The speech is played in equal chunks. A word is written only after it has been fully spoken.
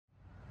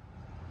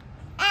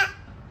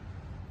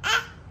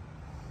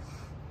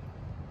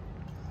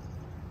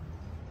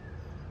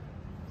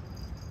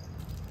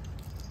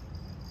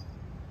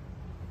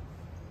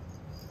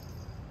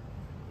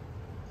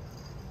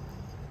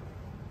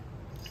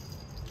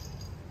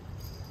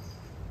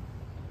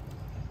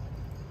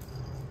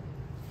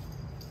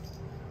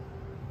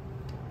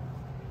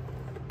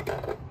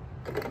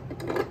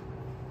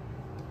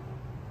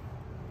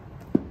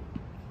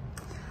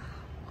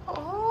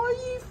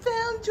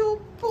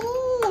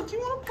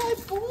want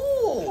to play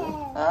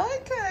ball.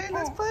 Okay,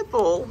 let's play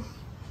ball.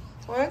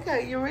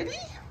 Okay, you ready?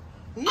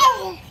 Yeah.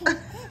 Want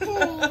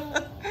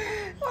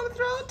to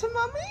throw it to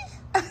Mummy?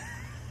 Want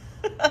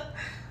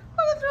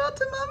to throw it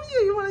to Mummy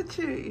or you want to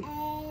chew?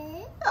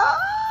 Throw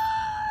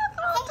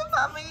it to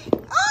Mummy.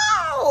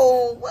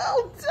 Oh,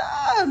 well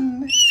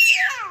done.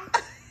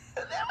 Yeah.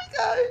 There we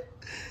go.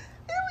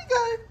 There we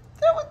go.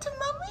 Throw it to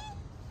Mummy.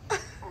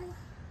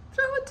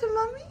 Throw it to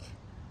Mummy.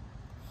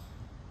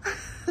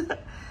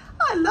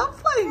 I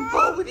love playing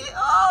ball with you.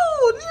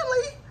 Oh,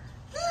 nearly.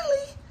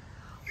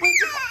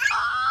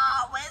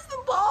 Where's the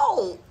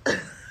ball? Where's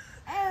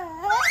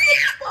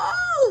the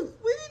ball?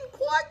 We didn't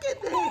quite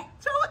get there.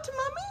 Throw it to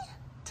Mummy.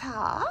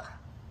 Ta.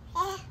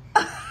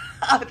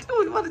 Do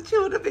we want to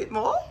chew it a bit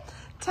more?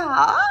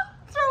 Ta.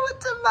 Throw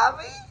it to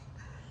Mummy.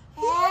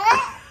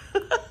 Yeah.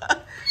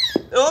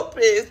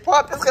 Oops,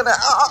 Piper's gonna.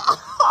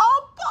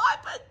 Oh,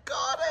 Piper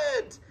got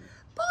it.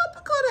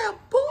 Piper got our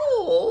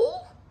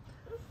ball.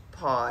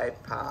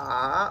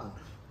 Piper.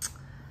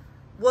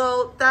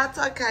 Well, that's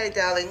okay,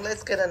 darling.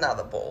 Let's get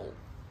another ball.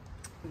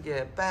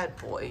 Yeah, bad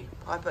boy.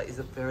 Piper is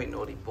a very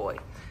naughty boy.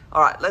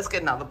 All right, let's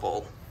get another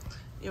ball.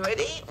 You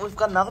ready? We've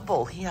got another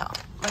ball here.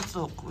 Let's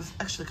look. We've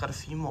actually got a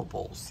few more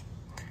balls.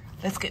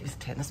 Let's get this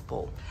tennis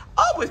ball.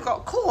 Oh, we've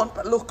got corn,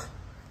 but look,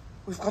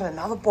 we've got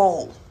another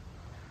ball.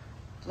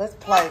 Let's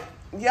play.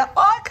 Yeah,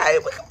 okay,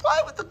 we can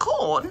play with the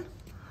corn.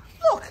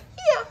 Look,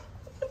 here,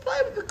 we can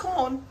play with the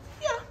corn.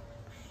 Yeah,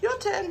 your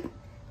turn.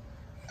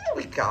 There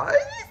we go,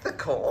 there's the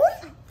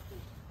corn.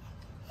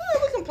 Oh,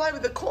 we can play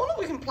with the corn or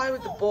we can play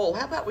with the ball.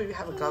 How about we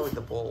have a go with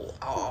the ball?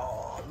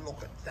 Oh,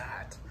 look at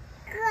that.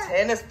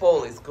 Tennis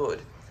ball is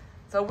good.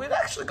 So we've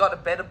actually got a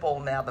better ball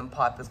now than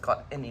Piper's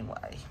got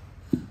anyway.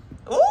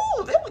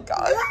 Oh, there we go.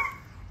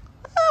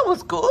 That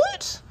was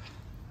good.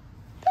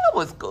 That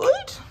was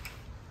good.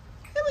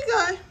 There we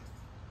go.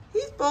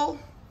 Here's ball.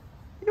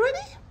 You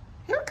ready?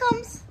 Here it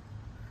comes.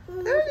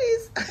 There it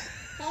is.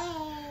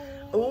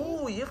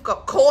 Oh, you've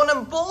got corn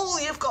and ball.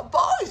 You've got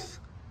both.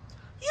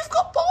 You've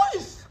got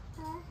both.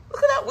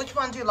 Look at that. Which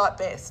one do you like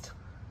best?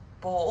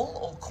 Ball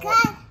or corn?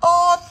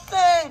 Oh,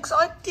 thanks.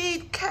 I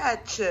did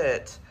catch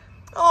it.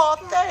 Oh,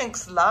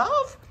 thanks,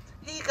 love.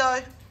 Here you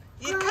go.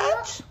 You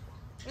catch?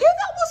 Yeah,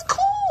 that was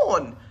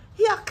corn.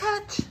 Here,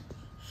 catch.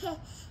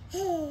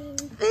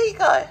 There you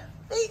go.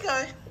 There you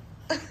go.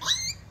 There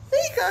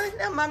you go.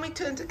 Now Mummy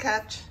turn to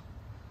catch.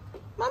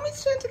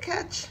 Mummy's turn to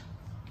catch.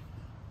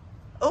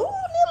 Oh,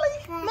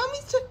 nearly.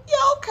 Mummy's turn.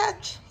 Yeah, I'll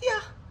catch.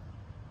 Here.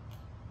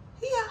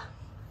 Here.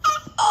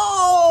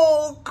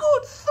 Oh,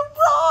 good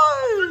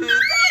throw. That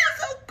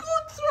was a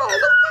good throw.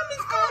 Look,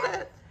 Mummy's got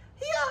it.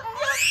 Here.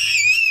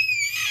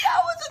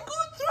 That was a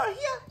good throw.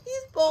 Here.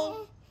 Here's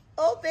ball.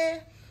 Oh,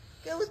 there.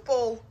 There was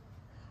ball.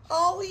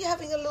 Oh, were you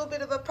having a little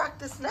bit of a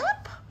practice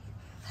nap?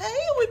 Hey,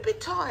 are we a bit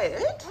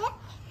tired?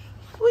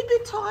 Are we a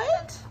bit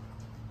tired?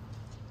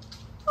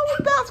 Oh,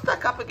 we bounce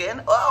back up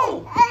again.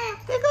 Oh,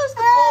 there goes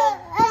the ball.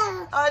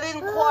 I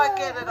didn't quite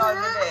get it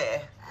over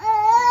there.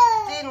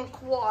 Didn't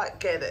quite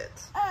get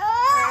it.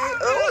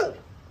 Oh,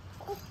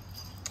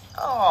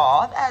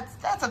 oh,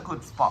 that's a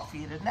good spot for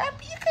you to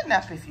nap. You can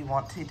nap if you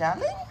want to,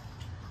 darling.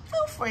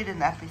 Feel free to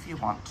nap if you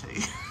want to.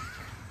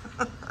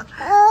 But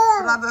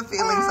I have a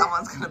feeling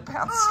someone's going to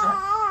bounce straight.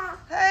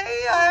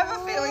 Hey, I have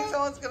a feeling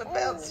someone's going to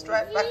bounce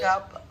straight back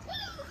up.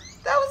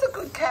 That was a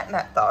good cat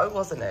nap though,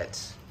 wasn't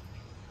it?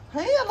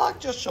 Hey, I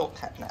liked your short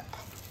cat nap.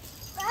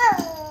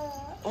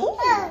 Ooh.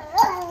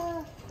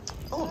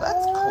 Oh,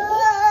 that's cool.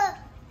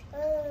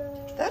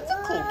 That's a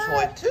cool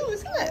toy too,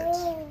 isn't it?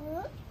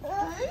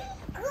 Hey?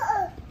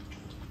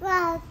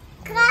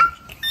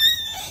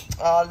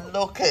 Oh,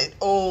 look at,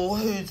 oh,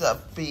 who's a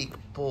big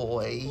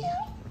boy?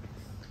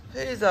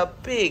 Who's a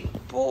big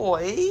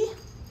boy?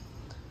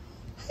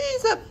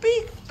 Who's a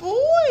big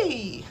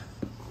boy?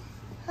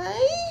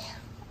 Hey?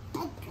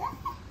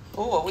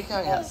 Oh, are we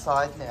going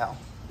outside now?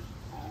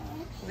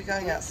 Are we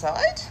going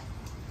outside?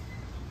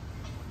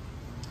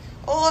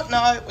 Oh,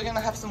 no, we're going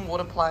to have some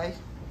water play.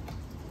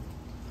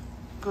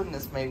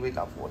 Goodness me, we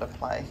love water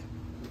play.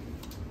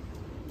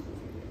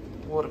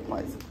 Water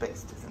play is the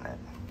best, isn't it?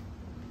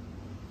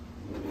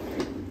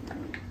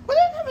 We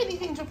don't have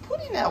anything to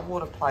put in our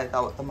water play,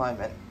 though, at the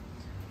moment.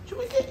 Should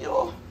we get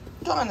your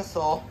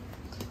dinosaur?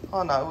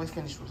 Oh, no, we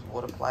finished with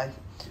water play.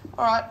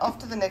 All right, off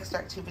to the next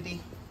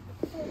activity.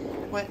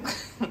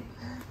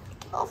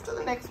 Off to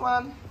the next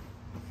one.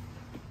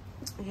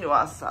 You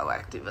are so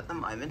active at the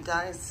moment,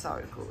 Dane.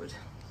 So good.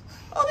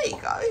 Oh, there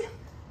you go.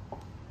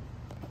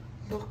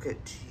 Look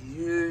at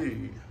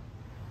you.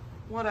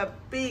 What a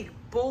big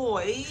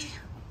boy.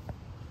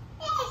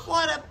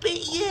 What a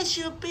big, yes,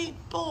 you're a big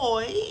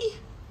boy.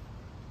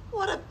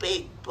 What a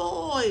big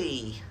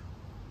boy.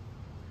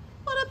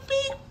 What a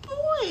big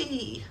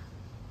boy.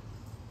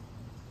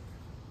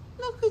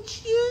 Look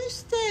at you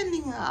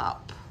standing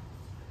up.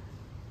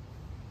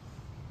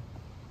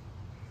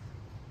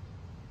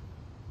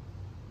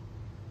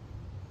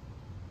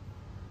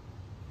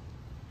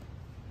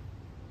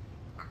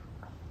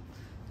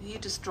 You're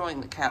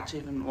destroying the couch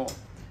even more.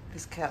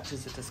 This couch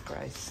is a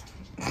disgrace.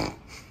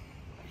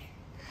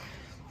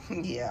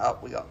 Yeah,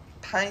 we got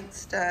paint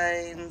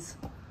stains.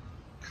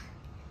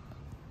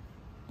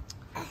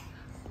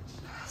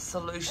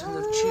 Solutions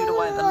have chewed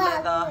away the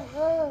leather.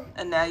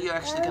 And now you're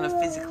actually going to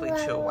physically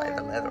chew away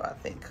the leather, I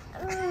think.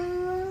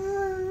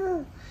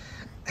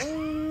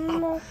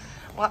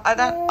 Well, I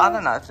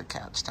don't know if the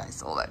couch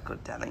tastes all that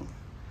good, darling.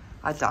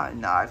 I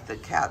don't know if the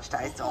couch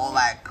tastes all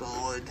that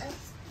good.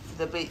 It's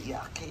a bit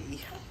yucky.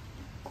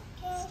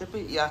 It's a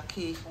bit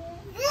yucky.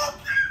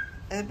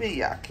 A bit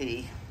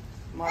yucky.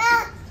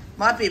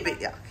 Might be a bit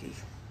yucky.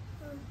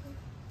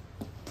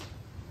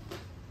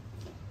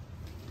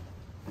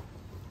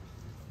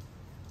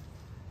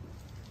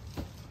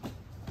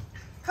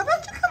 How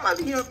about you come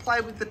over here and play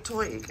with the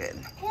toy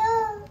again?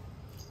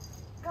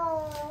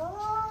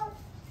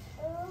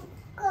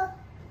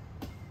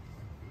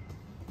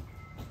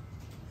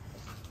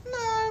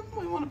 No,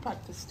 we want to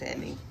practice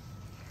standing.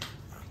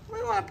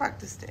 We want to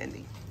practice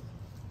standing.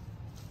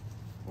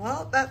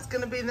 Well, that's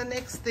going to be the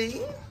next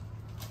thing.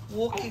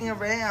 Walking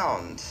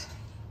around.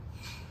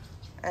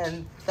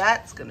 And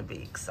that's going to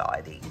be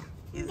exciting,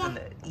 isn't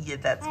it? Yeah,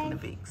 that's going to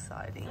be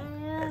exciting.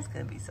 That's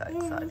going to be so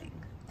exciting.